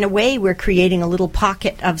we're creating a little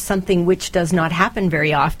pocket of something which does not happen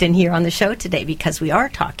very often here on the show today, because we are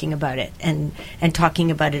talking about it and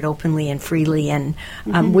talking about it openly and freely, and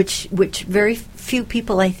which very few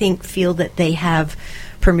people, I think, feel that they have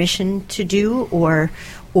permission to do or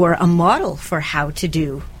a model for how to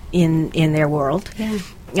do in their world.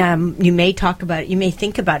 You may talk about it, you may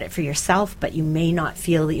think about it for yourself, but you may not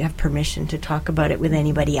feel that you have permission to talk about it with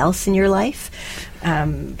anybody else in your life.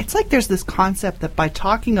 It's like there's this concept that by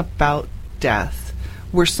talking about death,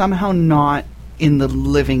 we're somehow not in the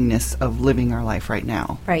livingness of living our life right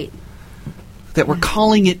now. Right. That we're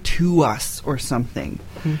calling it to us or something.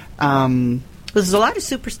 There's a lot of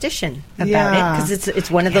superstition about it, because it's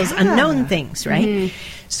one of those unknown things, right?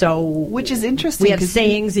 So, which is interesting. We have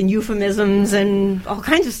sayings and euphemisms and all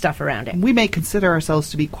kinds of stuff around it. We may consider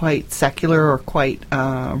ourselves to be quite secular or quite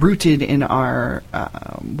rooted in our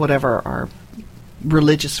whatever our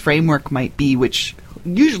religious framework might be, which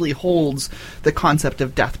usually holds the concept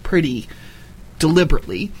of death pretty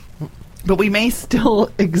deliberately. But we may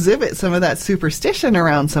still exhibit some of that superstition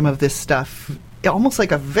around some of this stuff, almost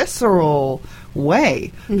like a visceral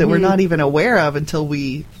way that we're not even aware of until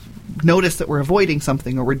we notice that we're avoiding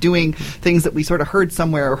something, or we're doing things that we sort of heard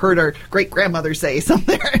somewhere or heard our great-grandmother say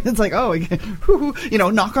somewhere. It's like,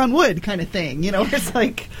 knock on wood kind of thing. It's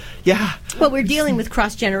like, Well, we're dealing with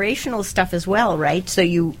cross-generational stuff as well, right? So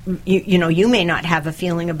you may not have a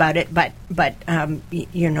feeling about it, but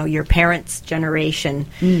your parents' generation,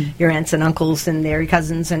 your aunts and uncles and their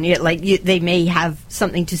cousins, and they may have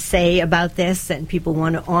something to say about this, and people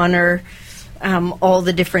want to honor all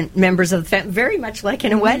the different members of the family, very much like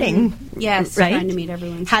in a wedding. Yes, right? Trying to meet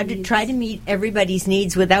everyone's needs. Try to meet everybody's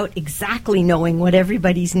needs without exactly knowing what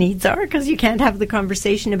everybody's needs are, because you can't have the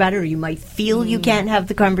conversation about it, or you might feel you can't have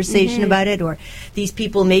the conversation about it, or these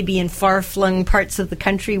people may be in far-flung parts of the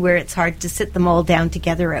country where it's hard to sit them all down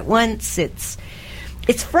together at once. It's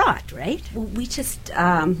fraught, right? Well, we just,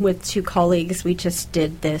 with two colleagues, we just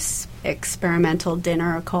did this experimental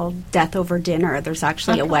dinner called Death Over Dinner. There's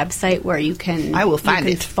actually a website where you can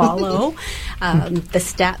follow the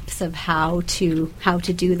steps of how to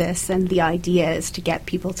do this, and the idea is to get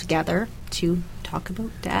people together to talk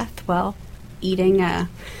about death while eating a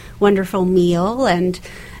wonderful meal. And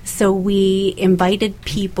so we invited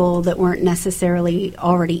people that weren't necessarily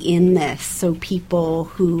already in this, so people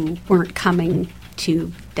who weren't coming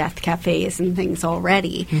to death cafes and things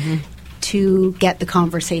already, to get the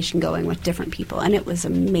conversation going with different people. And it was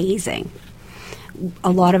amazing.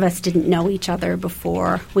 A lot of us didn't know each other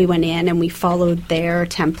before we went in, and we followed their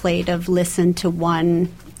template of listen to one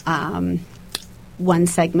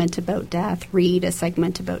segment about death, read a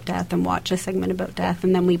segment about death, and watch a segment about death,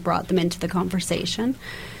 and then we brought them into the conversation.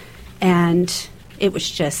 And it was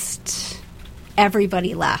just...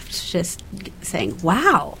 everybody left just saying,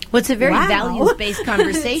 wow. Well, it's a very values-based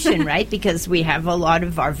conversation, right? Because we have a lot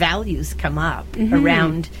of our values come up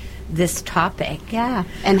around this topic. Yeah.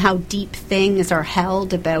 And how deep things are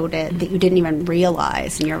held about it that you didn't even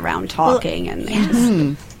realize, and you're around talking.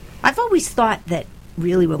 I've always thought that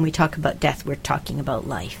really when we talk about death, we're talking about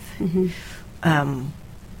life.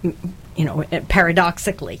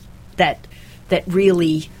 Paradoxically, that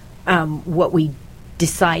really what we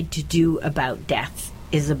decide to do about death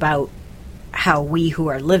is about how we who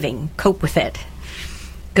are living cope with it,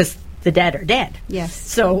 because the dead are dead. Yes.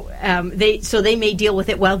 So they may deal with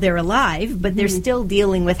it while they're alive, but they're still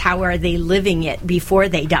dealing with how are they living it before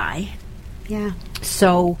they die. Yeah.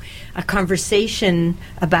 So a conversation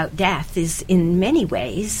about death is in many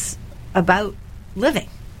ways about living.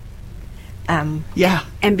 Yeah.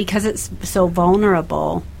 And because it's so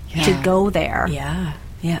vulnerable to Yeah. go there, Yeah.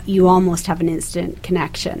 you almost have an instant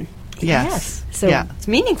connection. Yes. So yeah. It's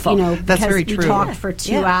meaningful. you know, That's because very we true. talked for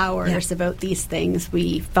 2 Yeah. hours about these things,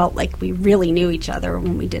 we felt like we really knew each other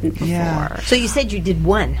when we didn't before. Yeah. So you said you did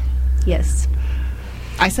one. Yes.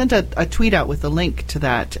 I sent a tweet out with a link to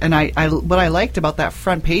that, and I what I liked about that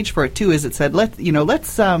front page for it too is it said let's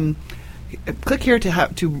click here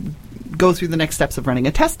to go through the next steps of running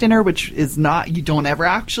a test dinner, which is not, you don't ever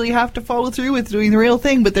actually have to follow through with doing the real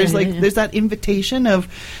thing, but there's there's that invitation of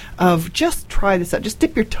just try this out, just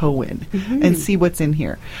dip your toe in and see what's in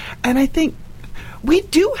here. And I think we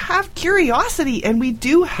do have curiosity, and we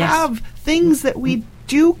do have things that we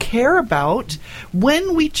do care about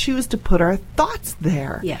when we choose to put our thoughts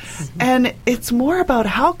there. Yes. And it's more about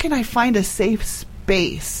how can I find a safe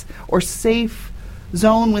space or safe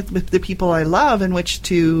zone with the people I love in which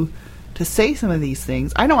to say some of these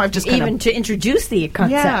things. I know I've just kind Even of... to introduce the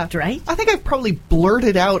concept, right? I think I've probably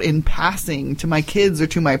blurted out in passing to my kids or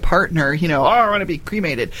to my partner, oh, I want to be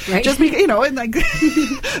cremated. Right. Just because, and like,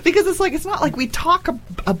 because it's like, it's not like we talk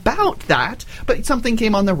about that, but something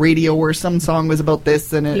came on the radio or some song was about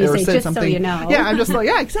this and You or say, said "Just so something. you know." Yeah, I'm just like,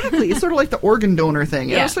 yeah, exactly. It's sort of like the organ donor thing.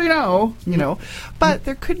 Yeah. So you know. But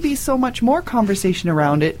there could be so much more conversation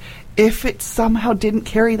around it if it somehow didn't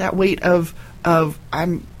carry that weight of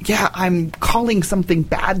I'm calling something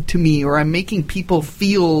bad to me, or I'm making people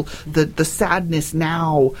feel the sadness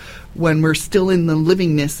now when we're still in the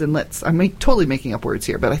livingness. And I'm totally making up words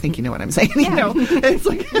here, but I think you know what I'm saying. It's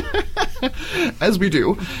like as we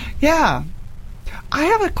do. Yeah. I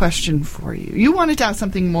have a question for you. You wanted to ask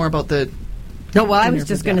something more about the... No, well, I was dinner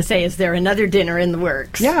just for going to death. say, is there another dinner in the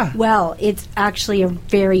works? Yeah. Well, it's actually a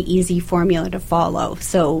very easy formula to follow.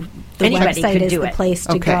 So the Anybody website could is do the it. place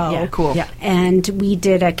to Okay, go. yeah, cool. Yeah. And we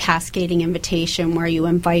did a cascading invitation where you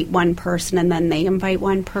invite one person and then they invite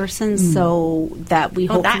one person, so that we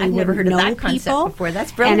Oh, that- hopefully I've never would heard of know that concept people. before.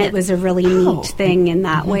 That's And brilliant. it was a really neat thing in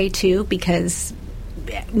that way too, because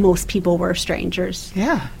most people were strangers.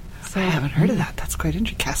 Yeah. I haven't heard of that. That's quite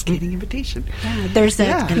interesting. Cascading invitation. There's a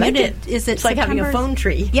Yeah. I like community. it. Is it It's like having a September- phone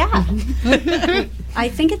tree. Yeah. I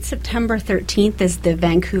think it's September 13th is the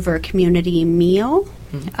Vancouver Community Meal.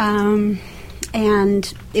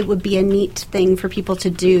 And it would be a neat thing for people to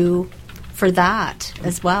do for that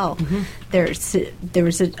as well. There was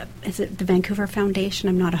is it the Vancouver Foundation?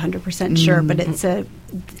 I'm not 100% sure, but it's a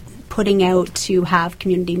putting out to have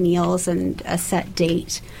community meals and a set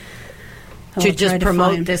date. To I'll just try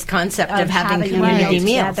promote find- this concept of having a community meal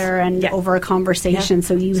meals. together and Yeah. over a conversation.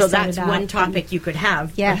 So you So set that's it one up topic you could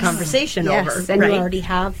have Yes. a conversation Yes, over, and right? you already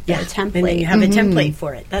have the And then template. you have a template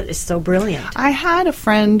for it. That is so brilliant. I had a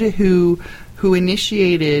friend who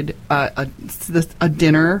initiated a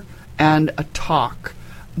dinner and a talk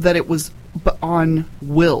that it was on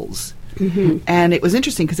wills. And it was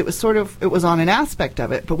interesting because it was on an aspect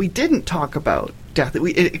of it, but we didn't talk about death,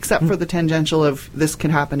 except for the tangential of this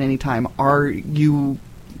can happen anytime. Are you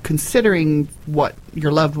considering what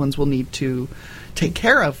your loved ones will need to take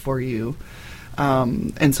care of for you?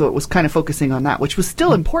 And so it was kind of focusing on that, which was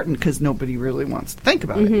still important because nobody really wants to think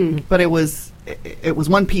about it. But it was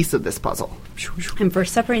one piece of this puzzle. And for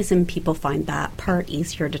some reason, people find that part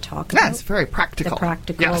easier to talk Yeah, about. it's very practical. The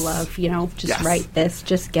practical Yes. of, just Yes. write this,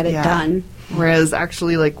 just get it Yeah. done. Whereas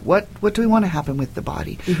actually, like, what do we want to happen with the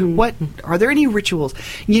body? What are there any rituals?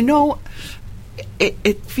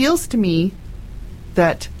 It feels to me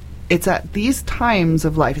that it's at these times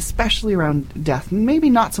of life, especially around death, and maybe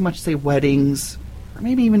not so much say weddings, or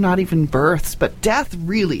maybe even not even births, but death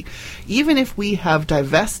really. Even if we have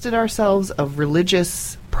divested ourselves of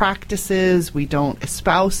religious practices, we don't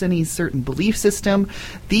espouse any certain belief system,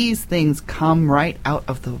 these things come right out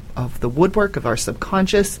of the woodwork of our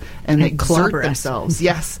subconscious and exert clobber us. themselves.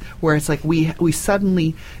 Yes, where it's like we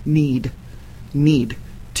suddenly need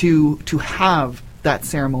to have that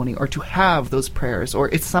ceremony or to have those prayers, or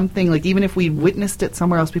it's something like, even if we witnessed it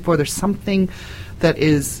somewhere else before, there's something that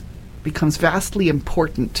becomes vastly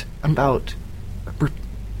important about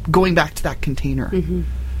going back to that container.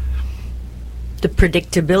 The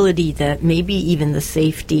predictability, that maybe even the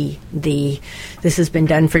safety, this has been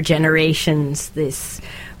done for generations,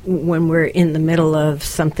 when we're in the middle of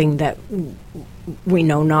something that we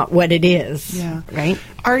know not what it is. Yeah. Right?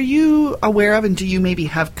 Are you aware of, and do you maybe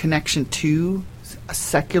have connection to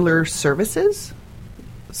secular services,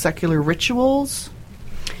 secular rituals?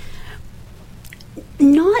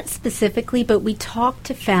 Not specifically, but we talk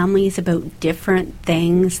to families about different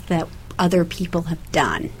things that other people have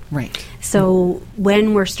done. Right. So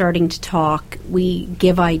when we're starting to talk, we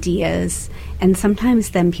give ideas, and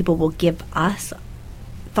sometimes then people will give us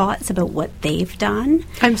thoughts about what they've done.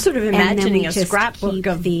 I'm sort of And then imagining we a just scrapbook keep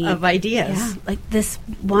of ideas. Yeah, like this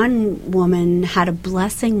one woman had a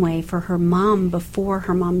blessing way for her mom before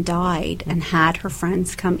her mom died, and had her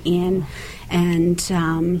friends come in,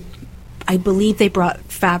 and I believe they brought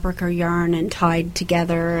fabric or yarn and tied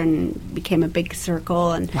together and became a big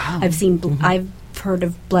circle. And Wow. I've seen, I've heard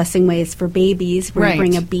of blessing ways for babies where Right. you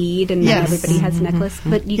bring a bead and Yes. then everybody has a necklace.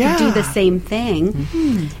 But you could do the same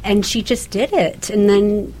thing. And she just did it. And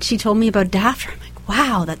then she told me about it after. I'm like,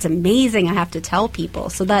 wow, that's amazing. I have to tell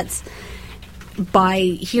people. So that's by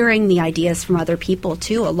hearing the ideas from other people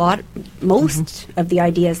too. Most of the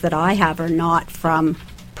ideas that I have are not from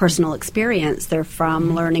personal experience. They're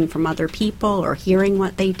from learning from other people or hearing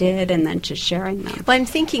what they did and then just sharing them. Well, I'm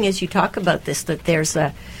thinking as you talk about this that there's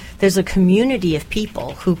a community of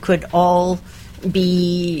people who could all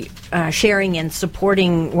be sharing and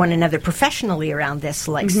supporting one another professionally around this,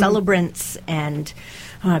 like celebrants and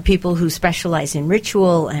people who specialize in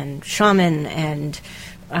ritual and shaman, and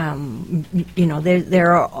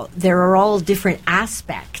there are all different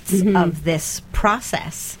aspects of this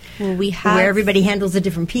process. Well, we have where everybody handles a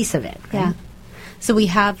different piece of it. Right? Yeah. So we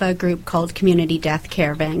have a group called Community Death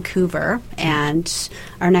Care Vancouver, and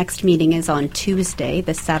our next meeting is on Tuesday,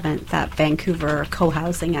 the 7th, at Vancouver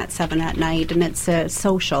Co-housing at 7 at night, and it's a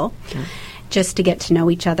social, just to get to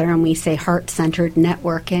know each other, and we say heart-centered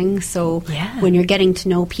networking. So when you're getting to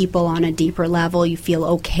know people on a deeper level, you feel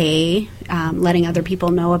okay letting other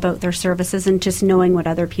people know about their services and just knowing what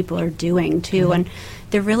other people are doing, too. And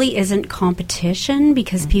there really isn't competition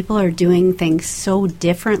because people are doing things so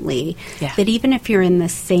differently that even if you're in the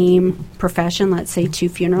same profession, let's say 2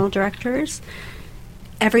 funeral directors,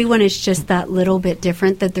 everyone is just that little bit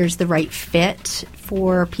different, that there's the right fit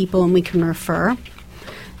for people and we can refer.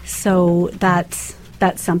 So that's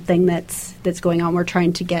something that's going on. We're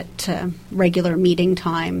trying to get to regular meeting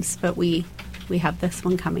times, but we have this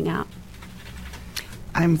one coming up.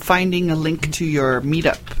 I'm finding a link to your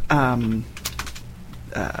meetup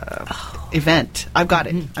event. I've got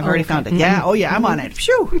it. I've already found it. Yeah. Oh, yeah. I'm on it.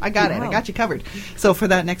 Phew! I got it. I got you covered. So for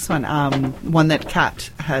that next one, one that Kat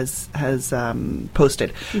has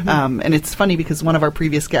posted, and it's funny because one of our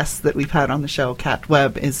previous guests that we've had on the show, Kat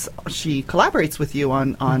Webb, she collaborates with you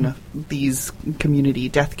on these community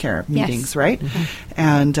death care meetings, right?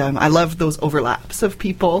 And I love those overlaps of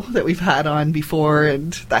people that we've had on before,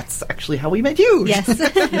 and that's actually how we met you. Yes,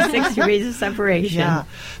 6 degrees of separation. Yeah.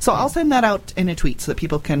 So I'll send that out in a tweet so that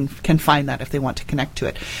people can find that if they want to connect to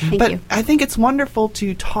it. Thank you. I think it's wonderful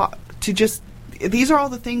to talk to just. These are all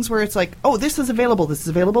the things where it's like, oh, this is available, this is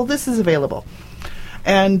available, this is available,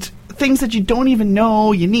 and things that you don't even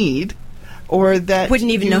know you need, or that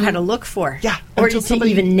wouldn't even know how to look for. Yeah, or to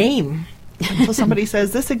even name. Until somebody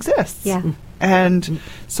says this exists. Yeah. And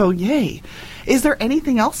so, yay. Is there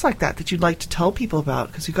anything else like that you'd like to tell people about?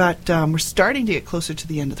 Because you got, we're starting to get closer to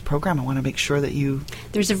the end of the program. I want to make sure that you.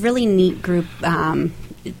 There's a really neat group,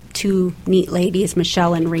 2 neat ladies,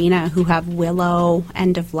 Michelle and Rena, who have Willow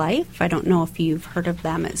End of Life. I don't know if you've heard of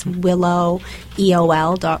them. It's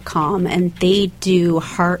willoweol.com, and they do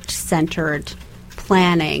heart-centered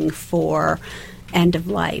planning for end of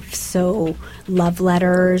life. So love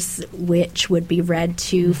letters, which would be read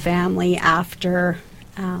to family afterwards.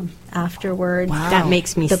 Wow. That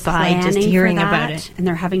makes me The sigh just planning hearing for about that. it. And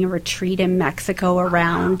they're having a retreat in Mexico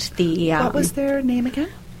around the What was their name again?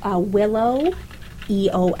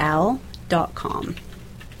 willoweol.com.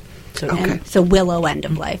 Okay. So Willow End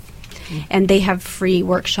of Life. And they have free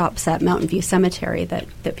workshops at Mountain View Cemetery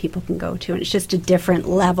that people can go to. And it's just a different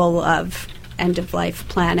level of end of life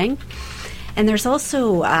planning. And there's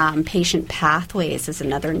also Patient Pathways is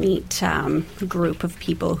another neat group of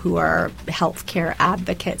people who are healthcare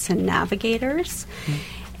advocates and navigators.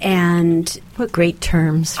 And What great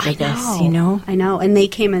terms for this, you know? I know. And they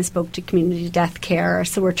came and spoke to community death care.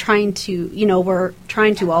 So we're trying to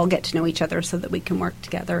all get to know each other so that we can work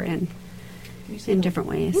together in different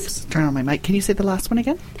ways. Oops, turn on my mic. Can you say the last one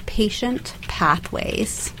again? Patient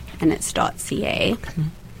Pathways, and it's .ca.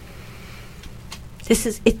 This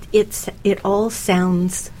is it all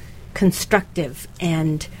sounds constructive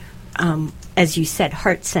and as you said,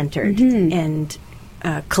 heart-centered and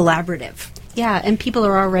collaborative. Yeah, and people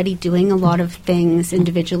are already doing a lot of things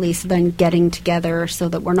individually, so then getting together so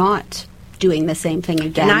that we're not doing the same thing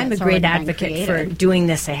again. And I'm a It's great already been advocate for created. doing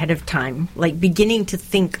this ahead of time, like beginning to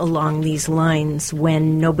think along these lines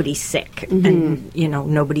when nobody's sick and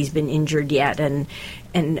nobody's been injured yet, and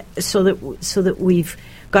so that we've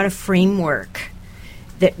got a framework,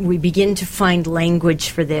 that we begin to find language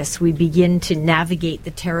for this. We begin to navigate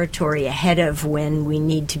the territory ahead of when we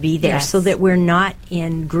need to be there, Yes. so that we're not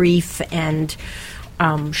in grief and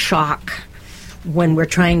shock when we're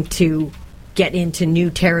trying to get into new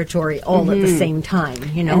territory all at the same time,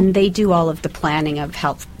 And they do all of the planning of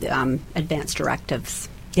health advanced directives,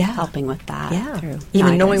 helping with that. Through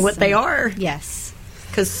Even knowing guidance what they and- are. Yes.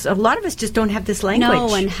 Because a lot of us just don't have this language.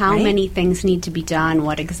 No, and how right? many things need to be done,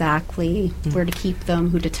 what exactly, where to keep them,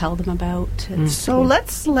 who to tell them about. So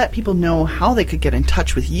let's let people know how they could get in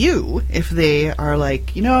touch with you if they are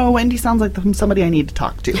like, Wendy sounds like somebody I need to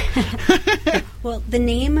talk to. Well, the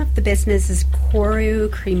name of the business is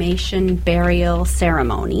Koru Cremation Burial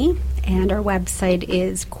Ceremony, and our website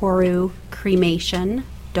is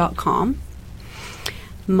korucremation.com.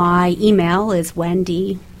 My email is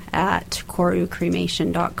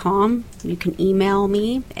wendy@korucremation.com. You can email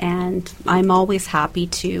me, and I'm always happy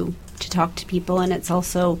to talk to people, and it's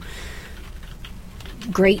also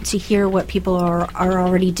great to hear what people are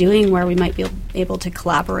already doing, where we might be able to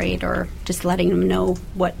collaborate, or just letting them know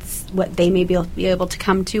what they may be able to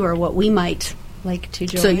come to, or what we might like to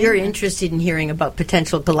join. So you're interested in hearing about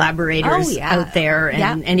potential collaborators out there,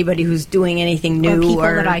 and anybody who's doing anything new, or people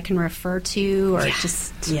that I can refer to, or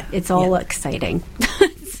it's all exciting.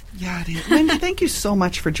 Yeah, it is. Wendy, thank you so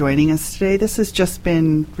much for joining us today. This has just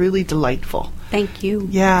been really delightful. Thank you.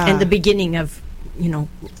 Yeah. and the beginning of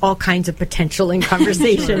all kinds of potential in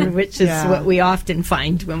conversation, which is what we often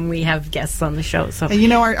find when we have guests on the show. So,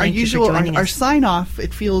 and our thank you for usual joining our us. sign off,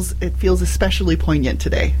 it feels especially poignant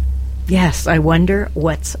today. Yes, I wonder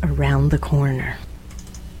what's around the corner.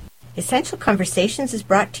 Essential Conversations is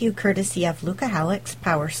brought to you courtesy of Luca Halleck's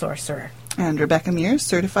Power Sorcerer. And Rebecca Mears,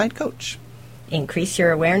 certified coach. Increase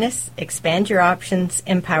your awareness, expand your options,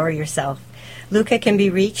 empower yourself. Luca can be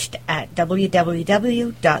reached at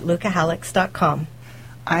www.lucahallex.com.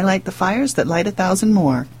 I light the fires that light 1,000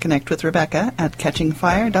 more. Connect with Rebecca at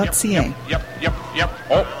catchingfire.ca. Yep.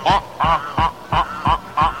 Oh,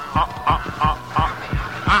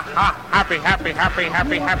 happy.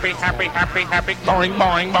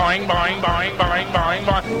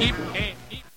 Boing. Keep